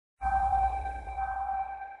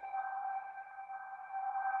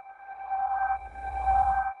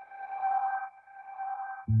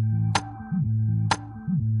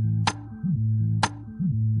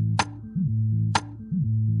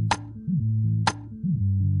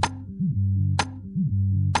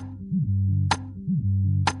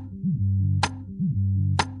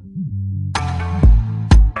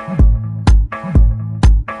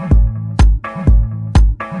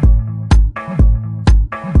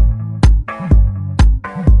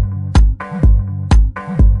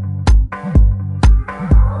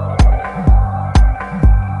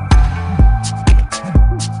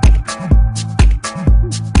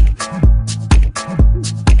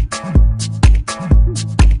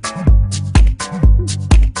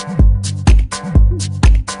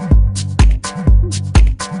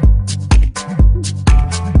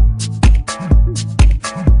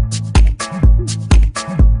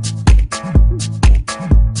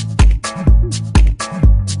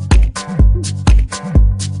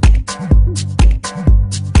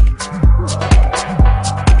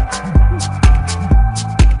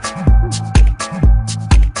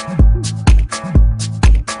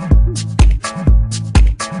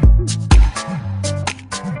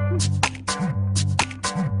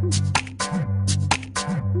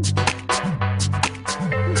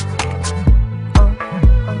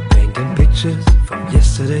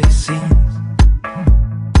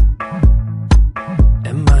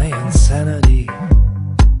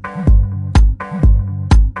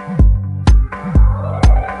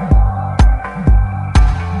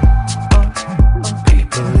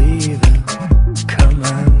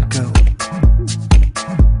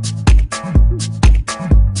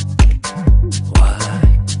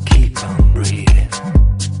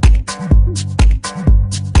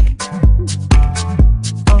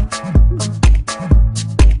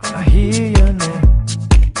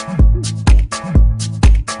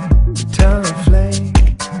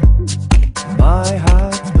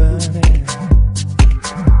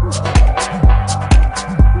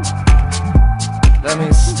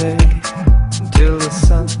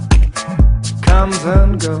comes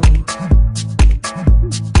and goes.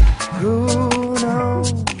 Who knows?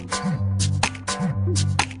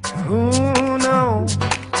 Who knows?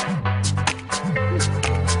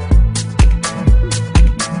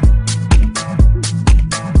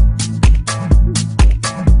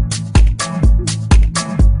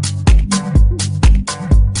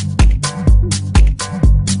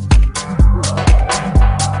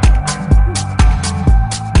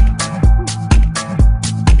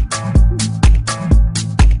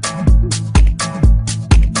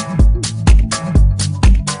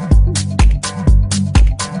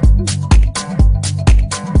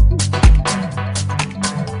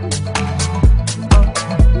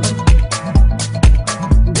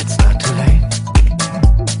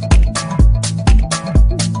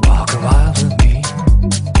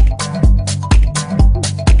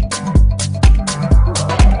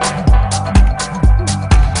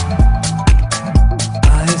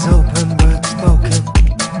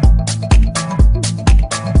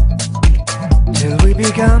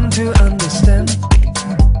 Begun to understand.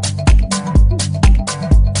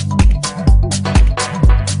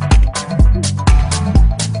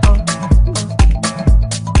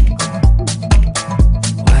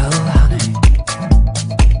 Well, honey,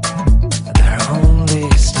 there are only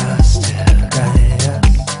stars to guide us.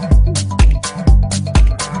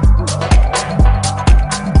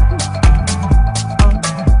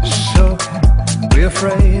 So we're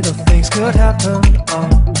afraid of things could happen.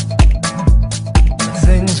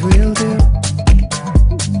 Things we'll do.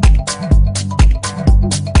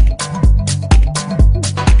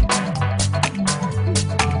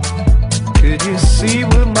 Could you see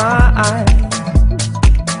with my eyes?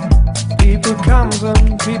 People comes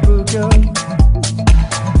and people go.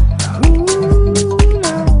 Who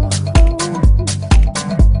knows?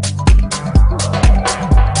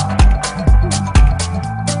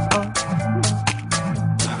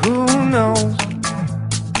 Who knows?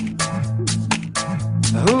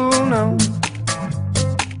 Who knows?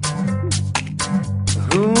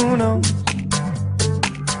 Who knows?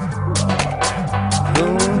 Who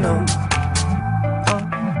knows?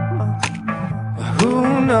 Who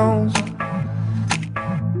knows?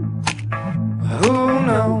 Who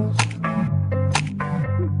knows?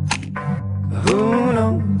 Who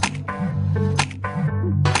knows?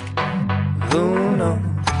 Who knows?